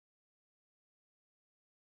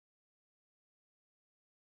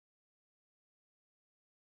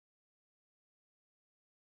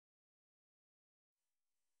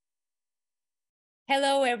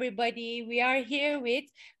Hello, everybody. We are here with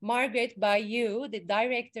Margarethe Baillou, the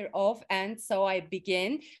director of And So I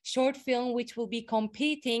Begin, short film which will be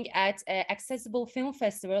competing at Accessible Film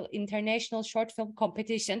Festival International Short Film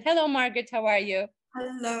Competition. Hello, Margarethe. How are you?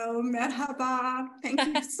 Hello, merhaba. Thank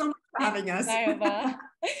you so much for having us. Merhaba.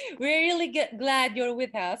 We're really glad you're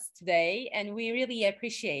with us today, and we really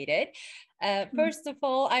appreciate it. First of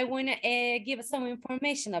all, I want to give some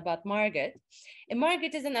information about Margarethe.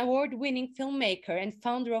 Margarethe is an award-winning filmmaker and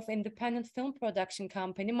founder of independent film production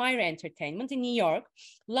company Myra Entertainment in New York,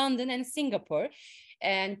 London, and Singapore,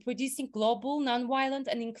 and producing global, non-violent,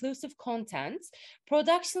 and inclusive content.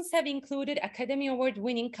 Productions have included Academy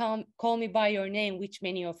Award-winning Call Me By Your Name, which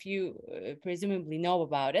many of you presumably know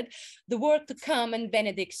about it, The Work to Come, and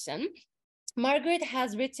Benediction. Margarethe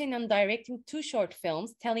has written and directed 2 short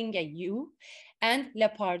films, Telling a You and Le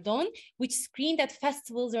Pardon, which screened at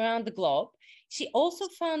festivals around the globe. She also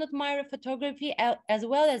founded Myra Photography as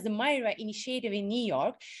well as the Myra Initiative in New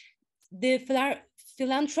York, the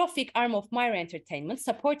philanthropic arm of Myra Entertainment,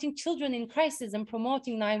 supporting children in crisis and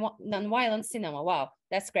promoting non-violent cinema. Wow,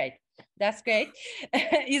 that's great. That's great.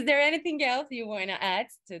 Is there anything else you want to add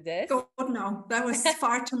to this? God, no, that was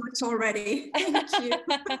far too much already. Thank you.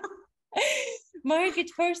 Margarethe,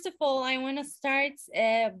 first of all, I want to start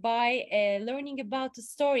by learning about the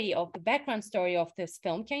story of the background story of this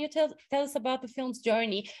film. Can you tell us about the film's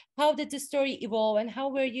journey? How did the story evolve and how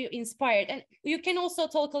were you inspired? And you can also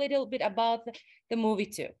talk a little bit about the movie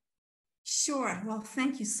too. Sure. Well,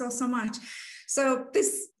 thank you so much. So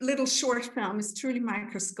this little short film is truly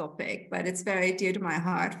microscopic, but it's very dear to my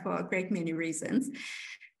heart for a great many reasons.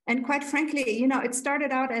 And quite frankly, you know, it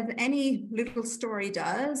started out as any little story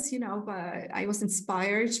does, you know, but I was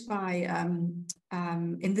inspired by,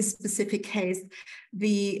 in this specific case,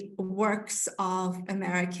 the works of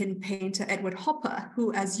American painter Edward Hopper,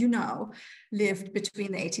 who, as you know, lived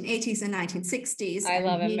between the 1880s and 1960s. I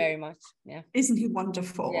love him very much. Yeah. Isn't he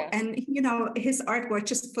wonderful? Yeah. And, you know, his artwork,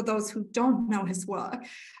 just for those who don't know his work,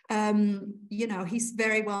 you know, he's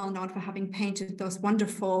very well known for having painted those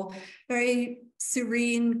wonderful, very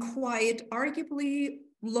serene, quiet, arguably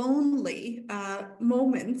lonely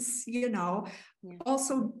moments, you know,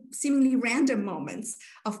 also seemingly random moments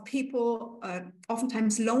of people,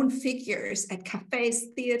 oftentimes lone figures at cafes,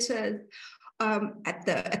 theaters, at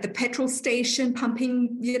the petrol station,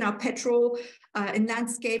 pumping, you know, petrol in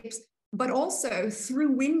landscapes, but also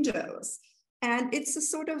through windows. And it's a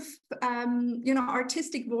sort of, you know,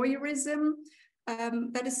 artistic voyeurism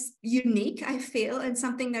that is unique, I feel, and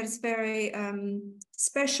something that is very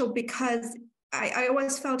special because I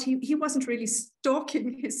always felt he wasn't really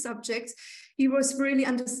stalking his subjects. He was really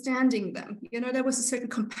understanding them. You know, there was a certain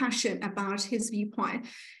compassion about his viewpoint.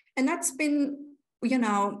 And that's been, you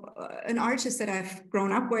know, an artist that I've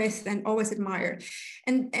grown up with and always admired.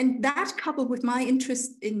 And that coupled with my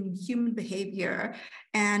interest in human behavior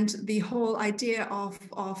and the whole idea of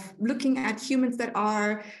looking at humans that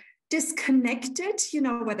are disconnected, you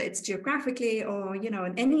know, whether it's geographically or, you know,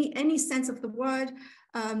 in any sense of the word,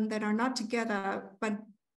 that are not together, but,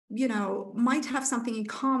 you know, might have something in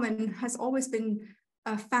common, has always been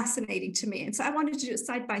fascinating to me. And so I wanted to do a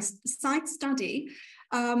side-by-side study,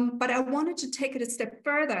 but I wanted to take it a step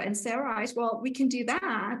further and say, all right, well, we can do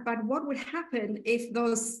that, but what would happen if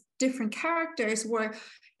those different characters were,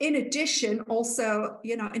 in addition, also,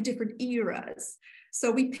 you know, in different eras? So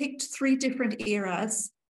we picked 3 different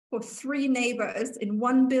eras for 3 neighbors in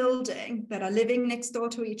one building that are living next door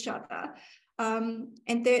to each other.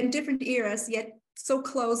 And they're in different eras, yet so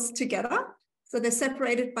close together. So they're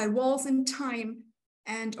separated by walls and time.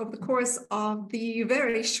 And over the course of the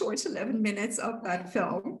very short 11 minutes of that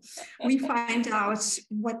film, we find out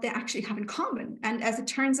what they actually have in common. And as it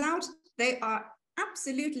turns out, they are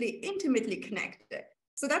absolutely intimately connected.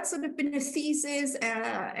 So that's sort of been a thesis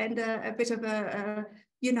and a bit of a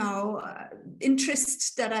you know,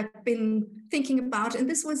 interest that I've been thinking about. And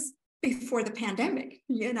this was before the pandemic,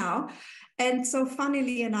 you know. And so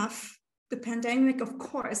funnily enough, the pandemic, of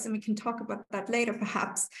course, and we can talk about that later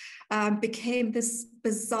perhaps, became this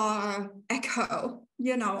bizarre echo,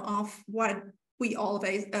 you know, of what we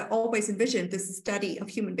always envisioned, this study of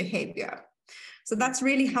human behavior. So that's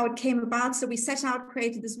really how it came about. So we set out,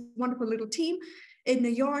 created this wonderful little team in New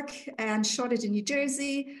York and shot it in New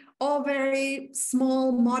Jersey, all very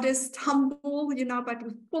small, modest, humble, you know, but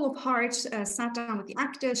full of heart. Sat down with the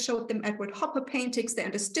actors, showed them Edward Hopper paintings. They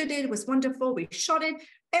understood it. It was wonderful. We shot it.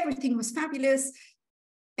 Everything was fabulous.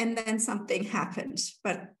 And then something happened.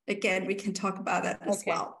 But again, we can talk about that as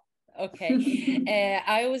well. Okay.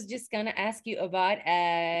 I was just going to ask you about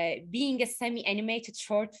being a semi-animated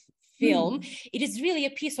short film. It is really a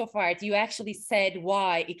piece of art. You actually said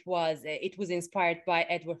why it was inspired by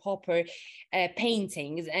Edward Hopper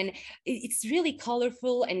paintings, and it's really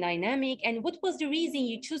colorful and dynamic. And what was the reason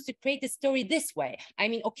you chose to create the story this way? I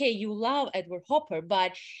mean, okay, you love Edward Hopper,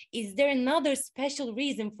 but is there another special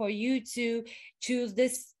reason for you to choose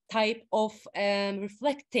this type of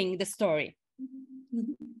reflecting the story?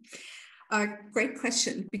 Great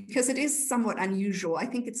question, because it is somewhat unusual. I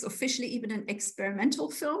think it's officially even an experimental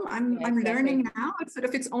film. I'm learning now. It's sort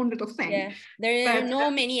of its own little thing. Yeah, there are no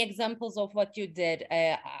many examples of what you did.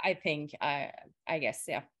 I think, I guess,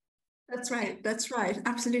 yeah. That's right. That's right.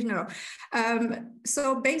 Absolutely no.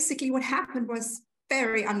 So basically, what happened was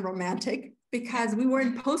very unromantic, because we were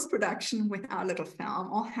in post-production with our little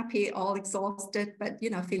film, all happy, all exhausted, but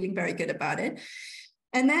feeling very good about it.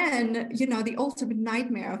 And then, the ultimate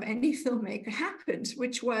nightmare of any filmmaker happened,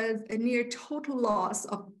 which was a near total loss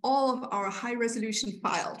of all of our high resolution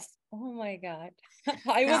files. Oh my God.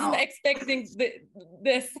 I wasn't expecting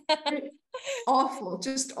this. Awful,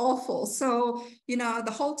 just awful. So,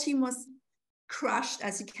 the whole team was crushed,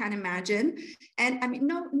 as you can imagine. And I mean,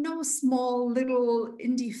 no small little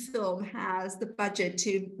indie film has the budget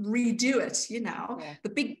to redo it. Yeah.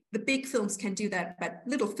 The big films can do that, but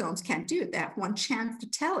little films can't do it. They have one chance to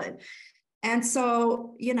tell it. And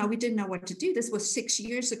so, we didn't know what to do. This was 6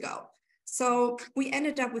 years ago. So we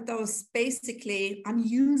ended up with those basically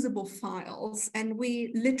unusable files, and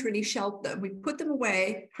we literally shelved them. We put them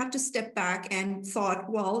away, had to step back and thought,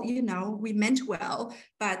 well, we meant well,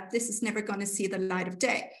 but this is never going to see the light of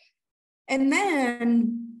day. And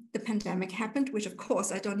then the pandemic happened, which of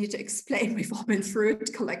course I don't need to explain. We've all been through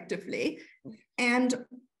it collectively. And,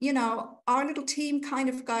 our little team kind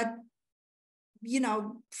of got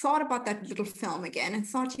thought about that little film again and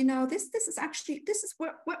thought, this is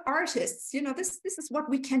what we're artists, this is what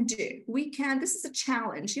we can do. This is a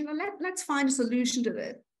challenge, let's find a solution to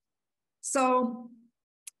this. So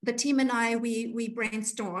the team and I, we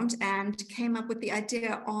brainstormed and came up with the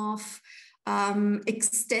idea of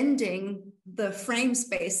extending the frames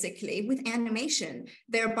basically with animation,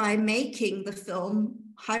 thereby making the film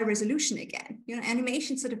high resolution again.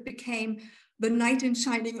 Animation sort of became the knight in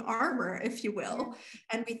shining armor, if you will.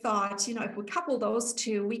 And we thought, if we couple those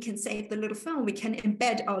two, we can save the little film. We can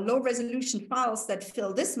embed our low resolution files that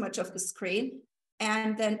fill this much of the screen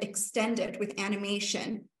and then extend it with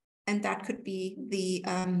animation. And that could be the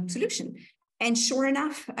solution. And sure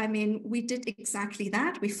enough, I mean, we did exactly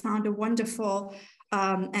that. We found a wonderful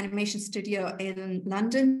animation studio in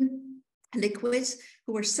London, Liquid,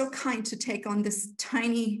 who were so kind to take on this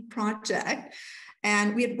tiny project.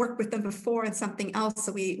 And we had worked with them before in something else.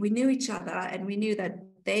 So we knew each other, and we knew that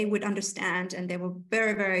they would understand, and they were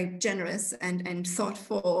very, very generous and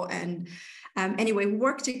thoughtful. And anyway, we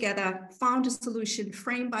worked together, found a solution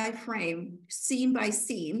frame by frame, scene by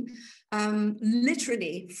scene,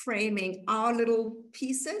 literally framing our little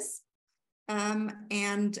pieces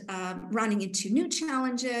and running into new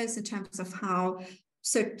challenges in terms of how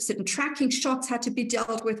certain tracking shots had to be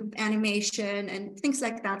dealt with animation and things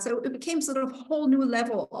like that. So it became sort of a whole new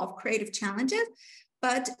level of creative challenges.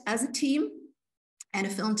 But as a team, and a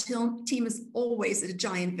film team is always a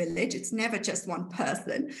giant village. It's never just one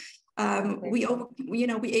person. We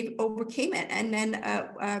overcame it, and then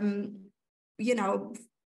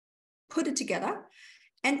put it together.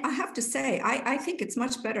 And I have to say, I think it's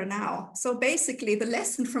much better now. So basically, the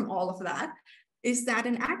lesson from all of that is that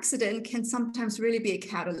an accident can sometimes really be a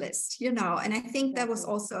catalyst, and I think that was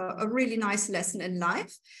also a really nice lesson in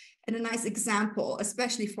life and a nice example,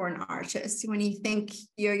 especially for an artist. When you think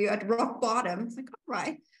you're at rock bottom, it's like, all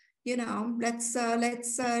right, let's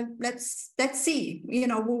see,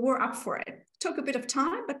 we're up for it. Took a bit of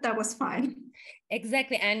time, but that was fine.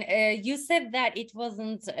 Exactly. And you said that it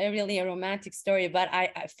wasn't really a romantic story, but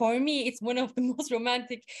for me, it's one of the most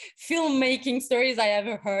romantic filmmaking stories I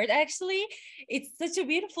ever heard. Actually, it's such a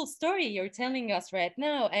beautiful story you're telling us right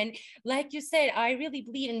now. And like you said, I really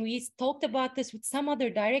believe, and we talked about this with some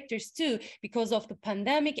other directors too, because of the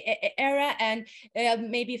pandemic era and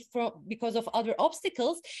maybe because of other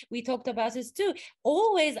obstacles, we talked about this too.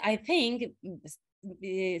 Always, I think,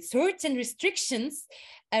 certain restrictions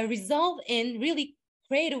result in really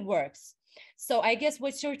creative works. So I guess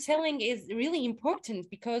what you're telling is really important,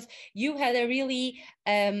 because you had a really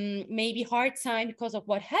maybe hard time because of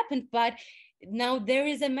what happened, but now there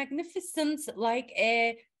is a magnificent, like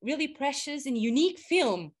a really precious and unique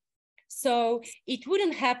film. So it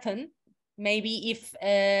wouldn't happen maybe if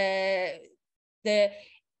the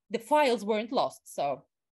files weren't lost. So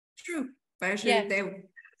true. Actually,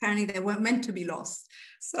 apparently they weren't meant to be lost.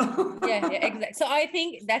 So yeah, exactly. So I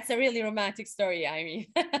think that's a really romantic story. I mean,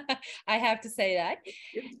 I have to say that.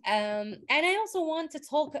 And I also want to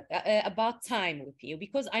talk about time with you,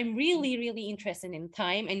 because I'm really, really interested in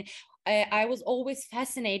time. And I was always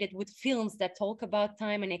fascinated with films that talk about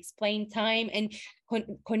time and explain time and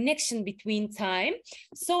connection between time.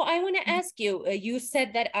 So I want to ask you, you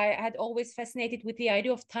said that I had always fascinated with the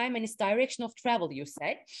idea of time and its direction of travel, you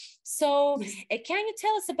said. So can you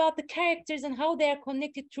tell us about the characters and how they are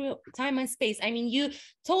connected through time and space? I mean, you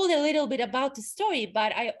told a little bit about the story,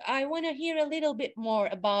 but I want to hear a little bit more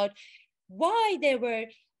about why they were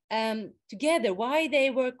together, why they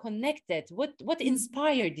were connected, what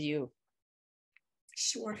inspired you?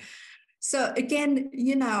 Sure. So again,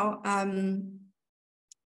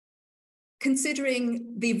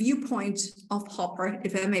 considering the viewpoint of Hopper,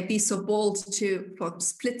 if I may be so bold to, for a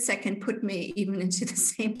split second, put me even into the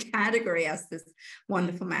same category as this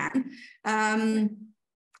wonderful man,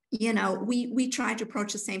 we try to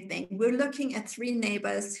approach the same thing. We're looking at three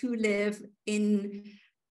neighbors who live in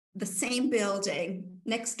the same building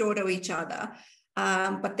next door to each other,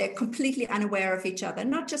 but they're completely unaware of each other,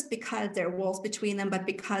 not just because there are walls between them, but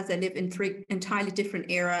because they live in three entirely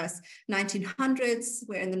different eras: 1900s,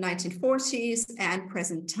 we're in the 1940s, and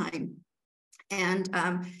present time. And,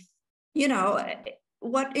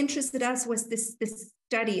 what interested us was this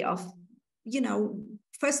study of,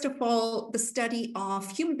 first of all, the study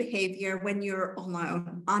of human behavior when you're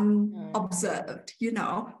alone, unobserved,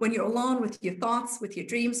 when you're alone with your thoughts, with your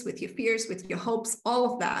dreams, with your fears, with your hopes,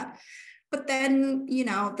 all of that. But then,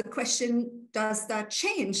 the question, does that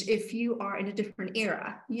change if you are in a different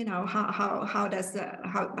era? How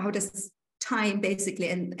does time basically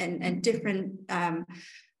and different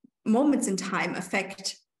moments in time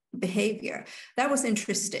affect behavior? That was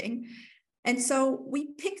interesting. And so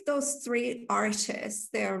we picked those three artists.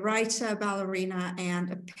 They're a writer, a ballerina,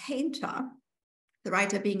 and a painter. The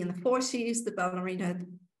writer being in the 40s, the ballerina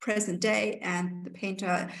present day, and the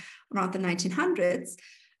painter around the 1900s.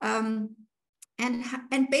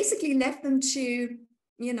 And basically left them to,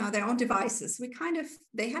 their own devices.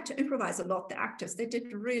 They had to improvise a lot, the actors. They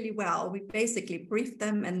did really well. We basically briefed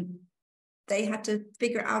them and they had to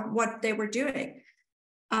figure out what they were doing.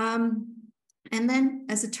 And then,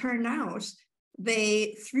 as it turned out,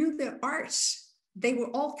 through their art, they were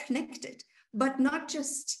all connected, but not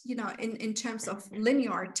just, in terms of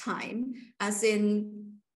linear time, as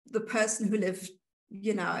in the person who lived,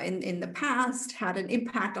 in the past had an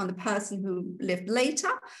impact on the person who lived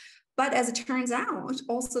later. But as it turns out,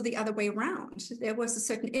 also the other way around. There was a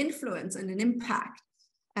certain influence and an impact,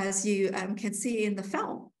 as you can see in the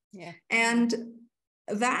film. Yeah. And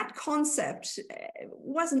that concept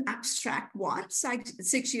was an abstract one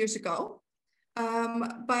 6 years ago,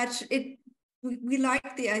 but we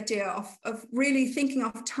like the idea of really thinking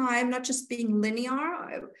of time not just being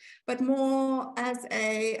linear, but more as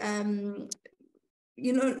a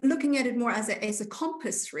looking at it more as a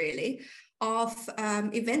compass, really, of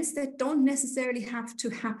events that don't necessarily have to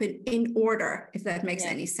happen in order, if that makes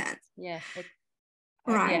any sense. Yeah.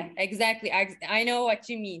 Right. Yeah, exactly. I know what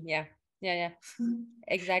you mean. Yeah.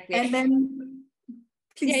 Exactly. And then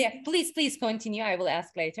please continue. I will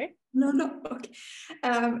ask later. No, okay.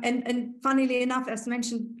 And funnily enough, as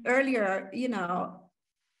mentioned earlier,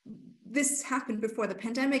 this happened before the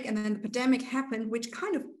pandemic, and then the pandemic happened, which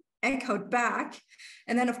kind of echoed back.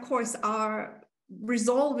 And then, of course, our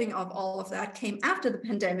resolving of all of that came after the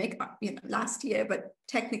pandemic, last year, but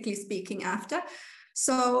technically speaking after.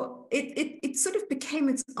 So it sort of became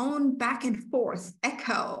its own back and forth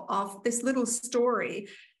echo of this little story,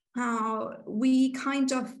 how we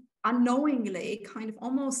kind of unknowingly kind of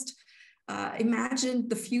almost imagined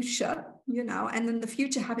the future, and then the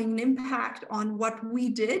future having an impact on what we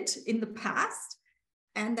did in the past,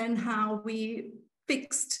 and then how we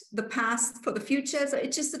fixed the past for the future. So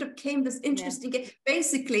it just sort of came this interesting,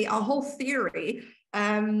 basically our whole theory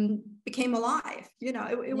became alive.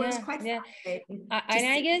 It was quite fascinating. And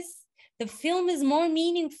I guess the film is more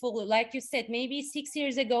meaningful, like you said. Maybe 6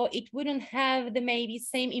 years ago it wouldn't have the maybe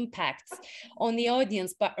same impacts on the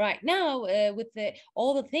audience, but right now with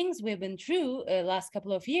all the things we've been through last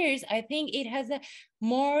couple of years, I think it has a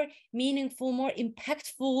more meaningful, more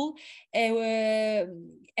impactful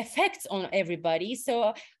effects on everybody.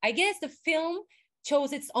 So I guess the film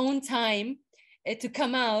chose its own time to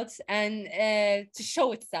come out and to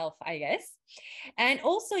show itself, I guess. And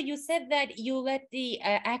also you said that you let the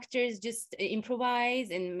actors just improvise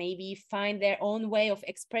and maybe find their own way of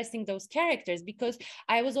expressing those characters, because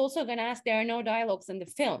I was also going to ask, there are no dialogues in the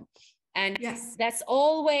film. And yes, that's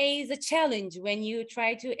always a challenge when you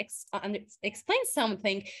try to explain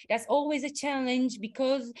something. That's always a challenge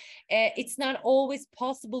because it's not always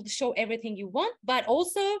possible to show everything you want, but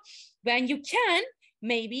also when you can,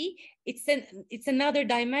 maybe it's another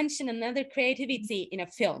dimension, another creativity in a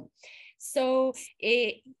film. So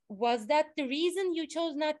was that the reason you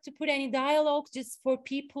chose not to put any dialogue, just for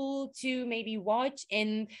people to maybe watch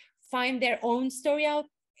and find their own story out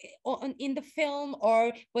in the film,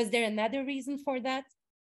 or was there another reason for that?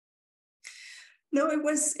 No, it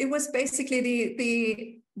was basically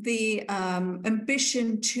the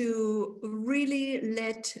ambition to really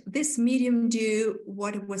let this medium do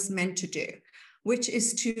what it was meant to do, which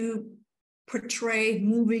is to portray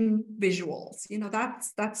moving visuals. You know,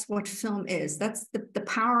 that's what film is. That's the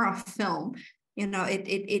power of film. You know,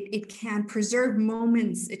 it can preserve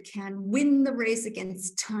moments. It can win the race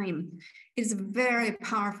against time. It is a very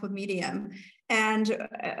powerful medium and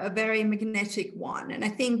a very magnetic one. And I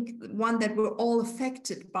think one that we're all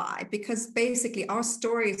affected by, because basically our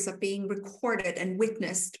stories are being recorded and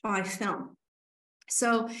witnessed by film.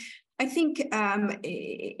 So I think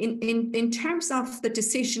in terms of the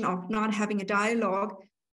decision of not having a dialogue,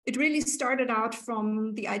 it really started out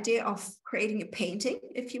from the idea of creating a painting,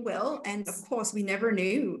 if you will. And of course, we never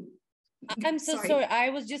knew. I'm so sorry. I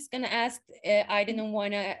was just going to ask, I didn't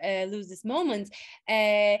want to lose this moment.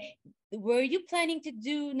 Were you planning to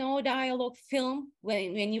do no dialogue film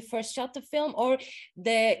when you first shot the film, or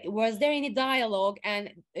was there any dialogue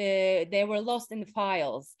and they were lost in the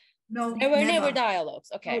files? No, there were never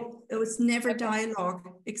dialogues. Okay. No, it was never dialogue,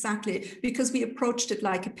 exactly, because we approached it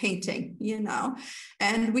like a painting, you know.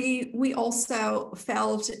 And we also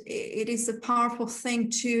felt it is a powerful thing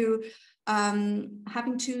to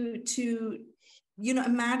having to you know,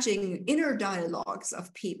 imagine inner dialogues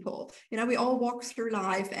of people. You know, we all walk through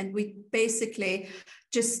life and we basically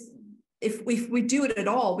just, if we do it at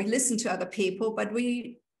all, we listen to other people, but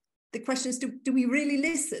the question is, do we really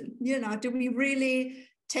listen? You know, do we really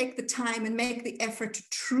take the time and make the effort to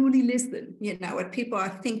truly listen, you know, what people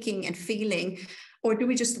are thinking and feeling? Or do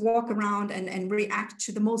we just walk around and react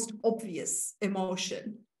to the most obvious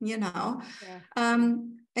emotion, you know? Yeah.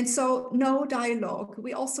 And so no dialogue.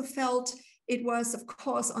 We also felt it was, of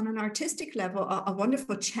course, on an artistic level, a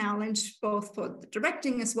wonderful challenge, both for the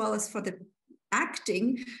directing as well as for the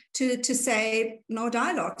acting, to say no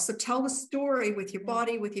dialogue. So tell the story with your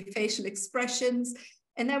body, with your facial expressions.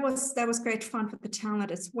 And that was great fun for the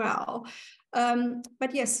talent as well.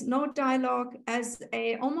 But yes, no dialogue as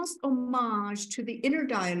a almost homage to the inner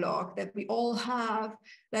dialogue that we all have,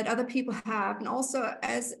 that other people have, and also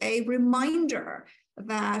as a reminder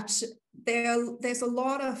that there are a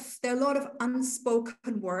lot of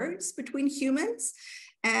unspoken words between humans,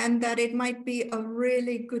 and that it might be a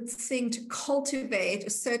really good thing to cultivate a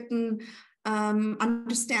certain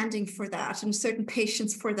understanding for that, and a certain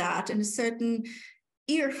patience for that, and a certain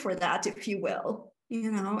ear for that, if you will,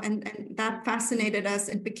 you know, and that fascinated us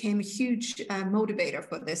and became a huge motivator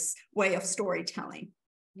for this way of storytelling.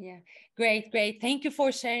 Yeah, great. Thank you for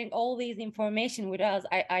sharing all these information with us.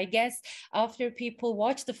 I guess after people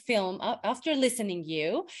watch the film, after listening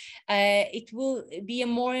you, it will be a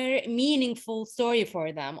more meaningful story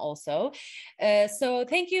for them also. So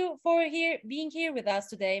thank you for being here with us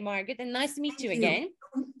today, Margaret, and nice to meet you again.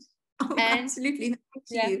 Oh, absolutely.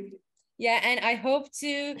 Thank you. Yeah, and I hope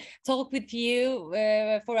to talk with you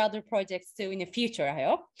for other projects too in the future, I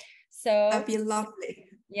hope. So that'd be lovely.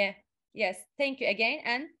 Yeah. Yes. Thank you again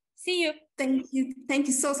and see you. Thank you. Thank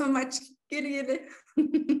you so much.